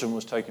abortion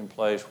was taking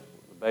place,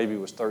 the baby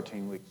was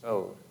 13 weeks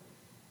old.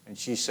 And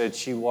she said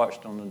she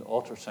watched on the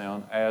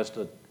ultrasound as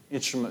the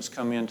instruments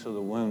come into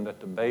the womb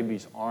that the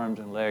baby's arms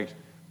and legs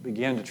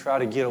began to try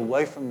to get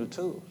away from the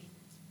tools.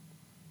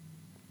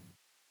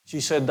 She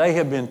said they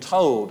have been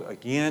told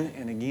again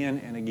and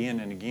again and again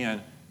and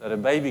again that a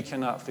baby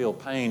cannot feel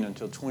pain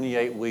until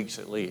 28 weeks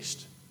at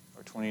least,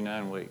 or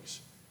 29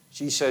 weeks.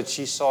 She said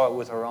she saw it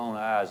with her own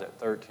eyes at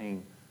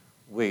 13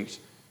 weeks.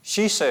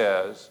 She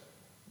says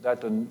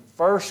that the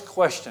first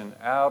question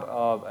out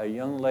of a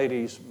young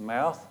lady's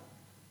mouth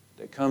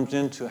that comes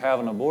in to have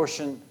an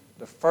abortion,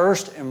 the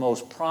first and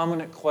most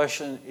prominent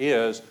question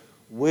is,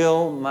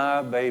 will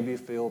my baby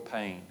feel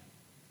pain?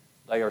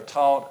 They are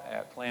taught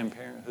at Planned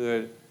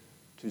Parenthood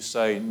to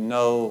say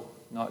no,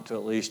 not to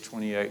at least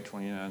 28,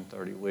 29,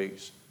 30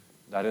 weeks.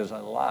 That is a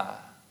lie,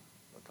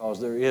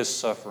 because there is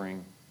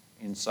suffering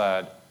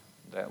inside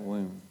that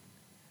womb.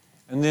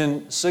 And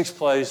then, sixth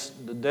place,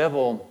 the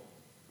devil,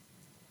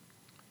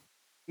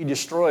 he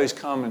destroys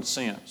common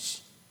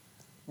sense.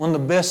 One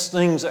of the best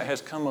things that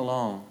has come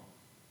along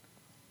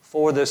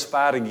for this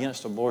fight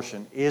against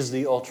abortion is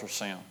the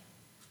ultrasound.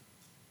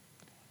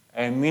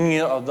 And many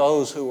of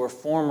those who were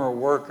former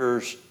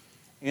workers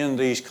in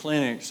these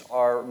clinics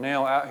are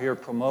now out here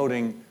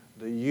promoting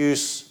the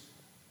use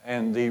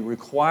and the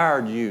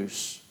required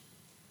use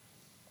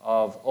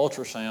of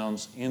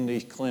ultrasounds in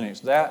these clinics.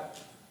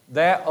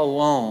 That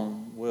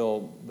alone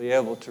will be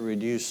able to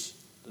reduce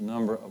the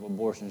number of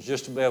abortions,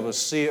 just to be able to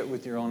see it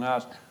with your own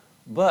eyes.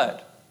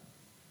 But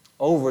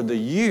over the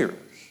years,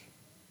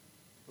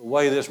 the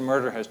way this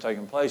murder has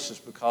taken place is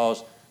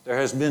because there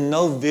has been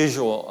no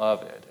visual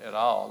of it at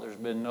all. There's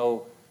been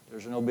no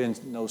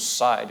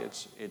sight.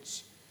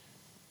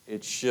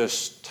 It's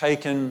just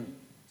taken,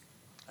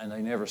 and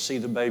they never see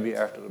the baby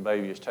after the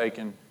baby is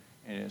taken,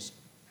 and it's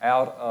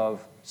out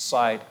of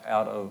sight,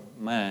 out of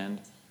mind.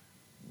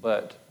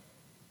 But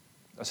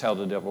that's how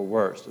the devil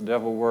works. The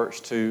devil works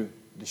to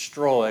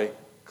destroy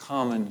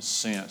common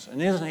sense.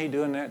 And isn't he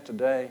doing that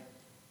today?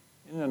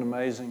 Isn't it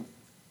amazing?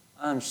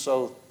 I'm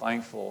so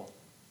thankful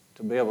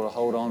to be able to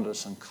hold on to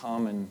some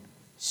common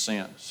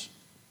sense.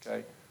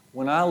 Okay?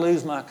 When I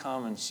lose my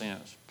common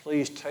sense,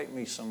 please take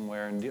me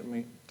somewhere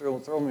and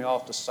throw me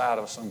off the side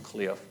of some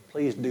cliff.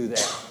 Please do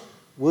that.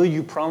 Will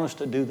you promise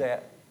to do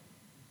that?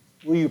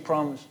 Will you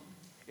promise?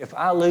 If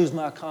I lose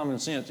my common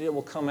sense, it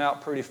will come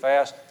out pretty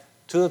fast.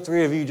 2 or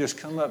 3 of you just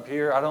come up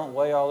here. I don't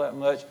weigh all that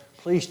much.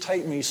 Please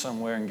take me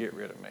somewhere and get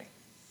rid of me.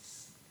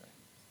 Okay.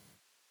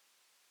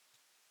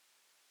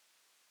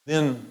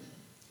 Then,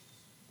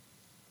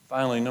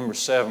 finally, number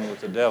 7 with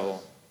the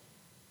devil.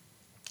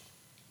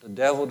 The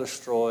devil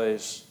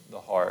destroys the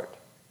heart.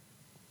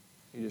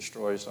 He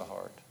destroys the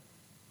heart.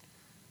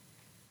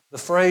 The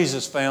phrase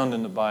is found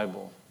in the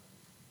Bible.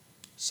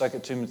 2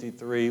 Timothy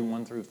 3,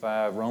 1 through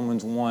 5,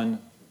 Romans 1,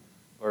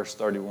 verse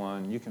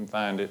 31. You can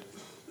find it.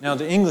 Now,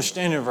 the English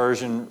Standard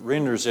Version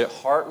renders it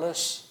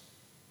heartless.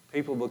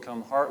 People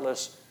become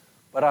heartless.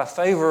 But I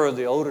favor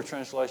the older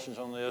translations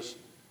on this.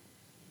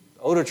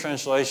 The older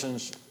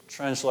translations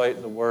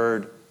translate the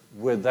word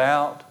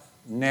without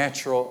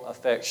natural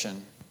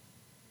affection.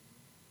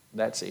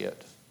 That's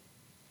it.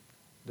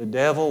 The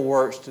devil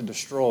works to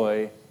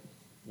destroy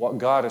what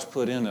God has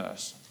put in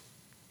us.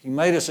 He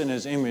made us in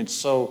His image,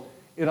 so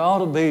it ought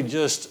to be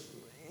just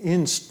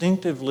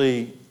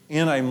instinctively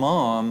in a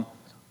mom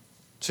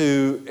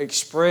to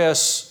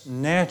express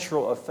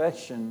natural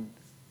affection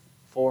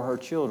for her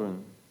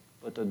children.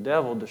 But the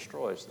devil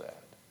destroys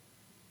that.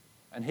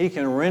 And he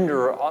can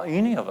render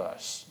any of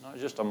us, not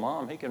just a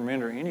mom, he can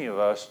render any of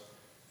us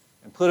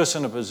and put us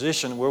in a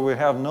position where we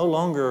no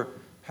longer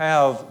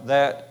have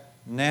that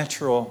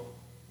natural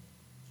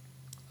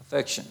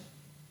affection.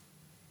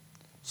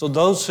 So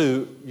those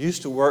who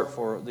used to work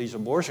for these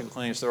abortion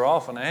clinics, they're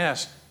often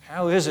asked,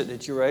 how is it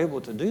that you're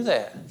able to do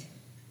that?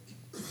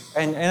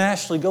 and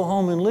actually go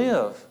home and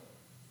live.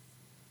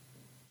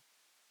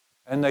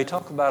 And they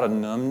talk about a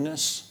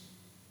numbness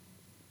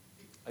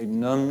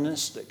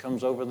that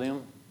comes over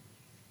them,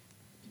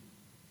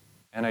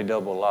 and a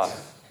double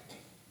life.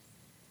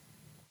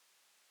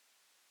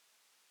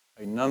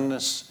 A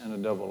numbness and a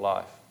double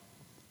life.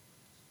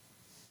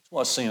 That's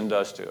what sin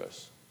does to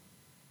us.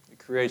 It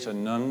creates a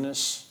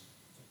numbness.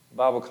 The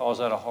Bible calls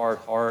that a hard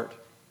heart,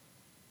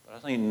 but I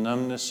think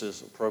numbness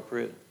is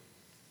appropriate,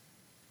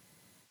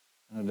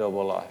 and a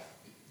double life.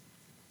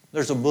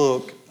 There's a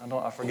book,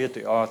 I forget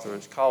the author,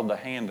 it's called The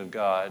Hand of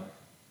God,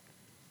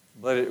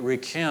 but it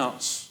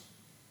recounts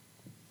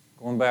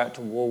going back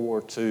to World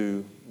War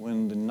II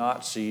when the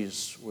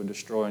Nazis were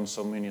destroying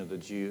so many of the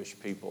Jewish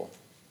people.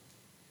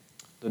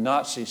 The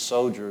Nazi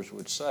soldiers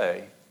would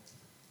say,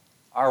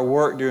 our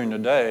work during the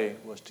day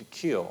was to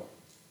kill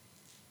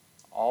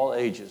all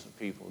ages of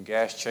people,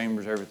 gas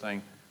chambers,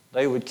 everything.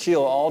 They would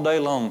kill all day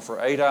long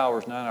for 8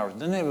 hours, 9 hours.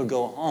 Then they would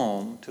go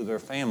home to their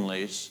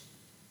families,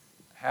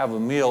 have a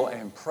meal,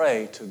 and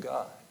pray to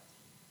God.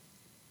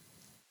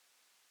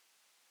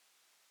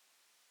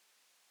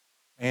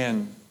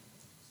 And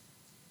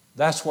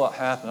that's what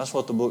happened. That's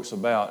what the book's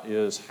about,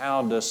 is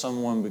how does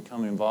someone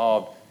become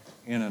involved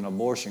in an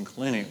abortion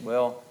clinic?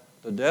 Well,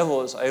 the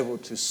devil is able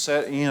to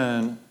set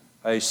in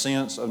a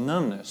sense of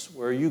numbness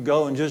where you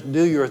go and just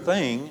do your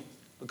thing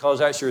because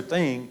that's your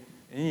thing,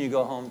 and then you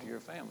go home to your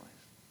families.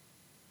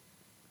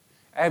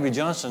 Abby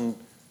Johnson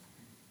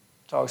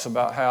talks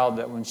about how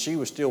that when she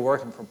was still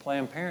working for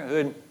Planned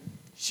Parenthood,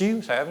 she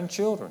was having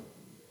children.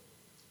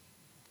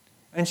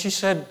 And she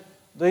said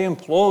the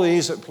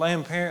employees at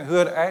Planned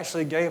Parenthood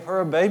actually gave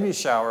her a baby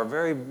shower, a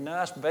very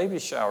nice baby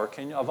shower.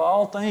 Of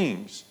all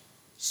things,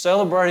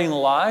 celebrating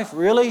life,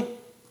 really?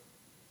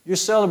 You're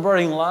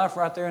celebrating life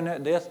right there in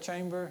that death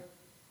chamber?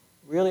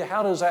 Really?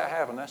 How does that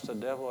happen? That's the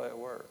devil at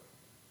work.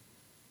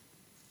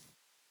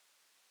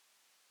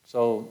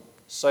 So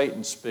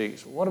Satan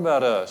speaks. What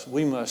about us?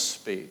 We must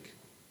speak.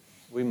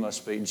 We must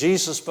speak.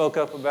 Jesus spoke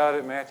up about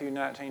it, Matthew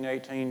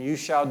 19:18. You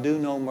shall do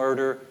no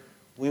murder.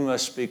 We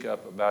must speak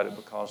up about it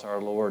because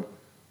our Lord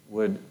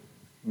would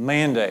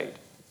mandate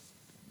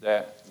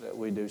that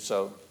we do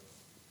so.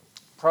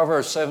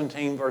 Proverbs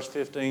 17, verse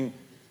 15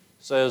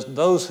 says,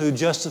 those who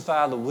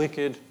justify the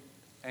wicked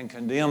and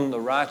condemn the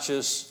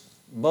righteous,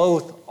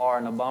 both are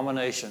an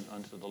abomination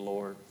unto the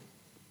Lord.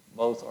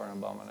 Both are an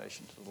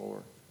abomination to the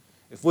Lord.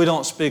 If we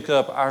don't speak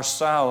up, our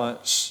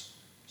silence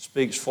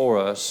speaks for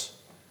us.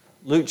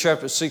 Luke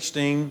chapter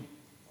 16,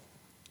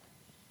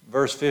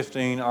 verse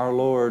 15, our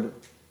Lord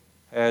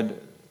had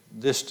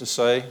this to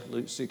say,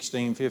 Luke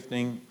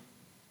 16:15.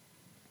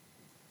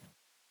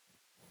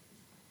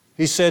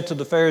 He said to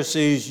the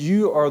Pharisees,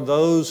 you are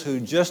those who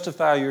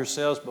justify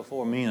yourselves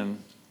before men,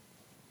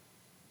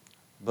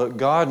 but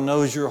God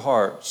knows your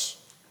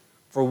hearts.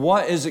 For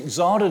what is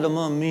exalted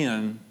among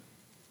men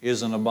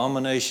is an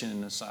abomination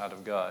in the sight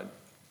of God.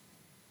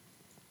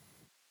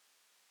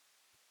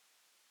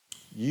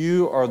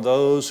 You are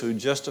those who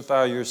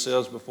justify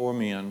yourselves before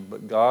men,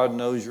 but God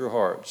knows your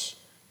hearts.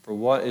 For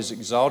what is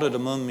exalted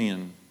among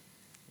men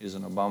is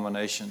an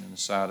abomination in the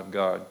sight of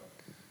God.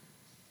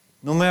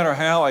 No matter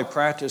how a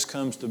practice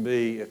comes to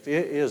be, if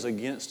it is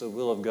against the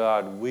will of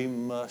God, we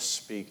must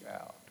speak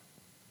out.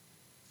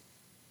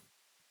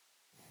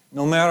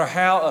 No matter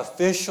how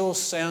official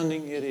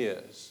sounding it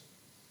is,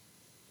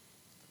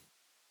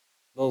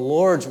 the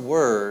Lord's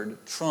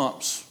word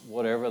trumps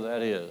whatever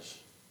that is.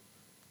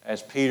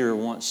 As Peter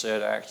once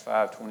said, Acts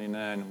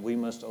 5:29, we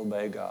must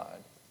obey God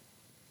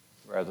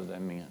rather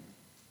than men.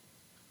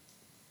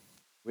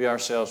 We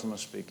ourselves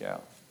must speak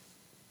out.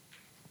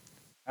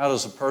 How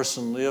does a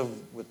person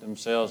live with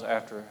themselves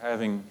after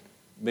having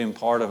been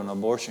part of an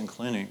abortion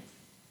clinic?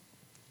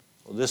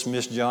 Well, this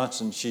Miss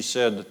Johnson, she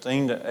said the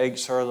thing that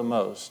aches her the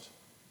most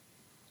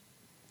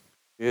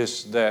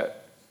is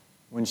that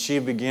when she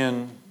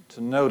began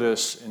to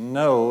notice and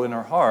know in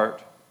her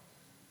heart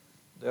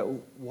that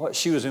what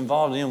she was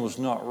involved in was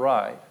not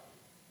right,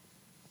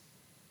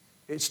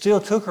 it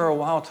still took her a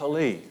while to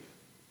leave.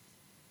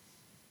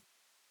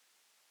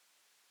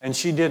 And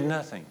she did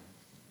nothing.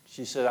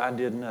 She said, I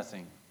did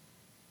nothing.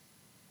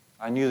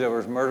 I knew there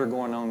was murder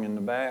going on in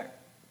the back,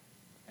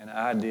 and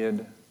I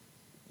did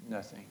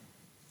nothing.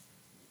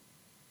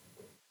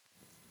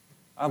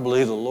 I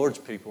believe the Lord's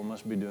people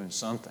must be doing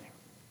something.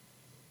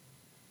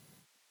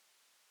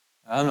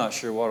 I'm not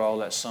sure what all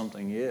that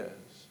something is.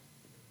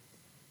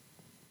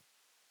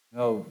 You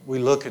know, we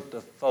look at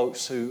the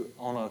folks who,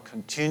 on a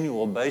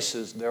continual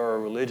basis, there are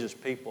religious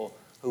people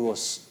who will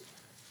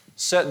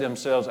set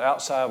themselves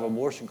outside of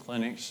abortion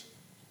clinics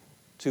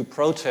to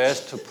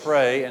protest, to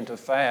pray, and to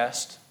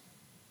fast.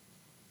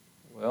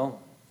 Well,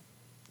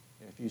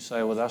 if you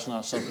say, well, that's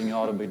not something you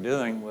ought to be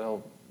doing,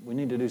 well, we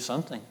need to do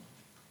something.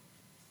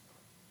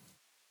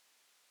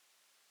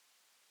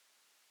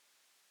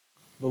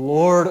 The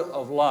Lord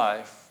of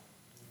life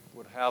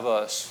would have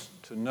us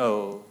to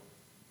know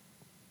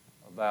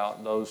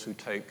about those who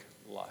take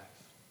life.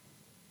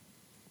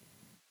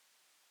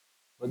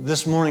 But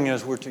this morning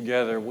as we're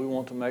together, we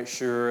want to make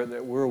sure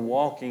that we're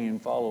walking and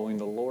following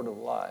the Lord of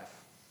life.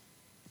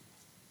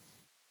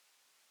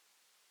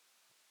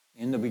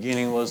 In the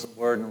beginning was the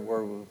Word, and the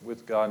Word was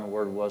with God, and the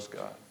Word was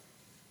God.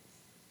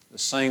 The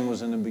same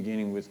was in the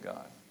beginning with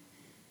God.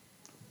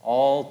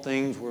 All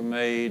things were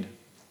made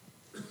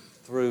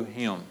through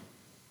Him,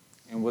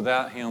 and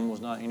without Him was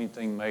not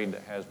anything made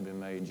that has been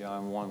made.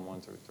 John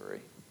 1:1-3.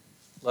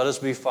 Let us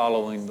be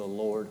following the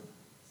Lord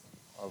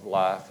of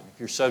life. And if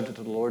you're subject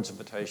to the Lord's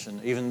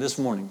invitation, even this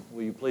morning,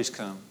 will you please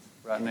come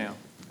right now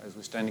as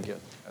we stand together,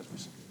 as we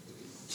sing.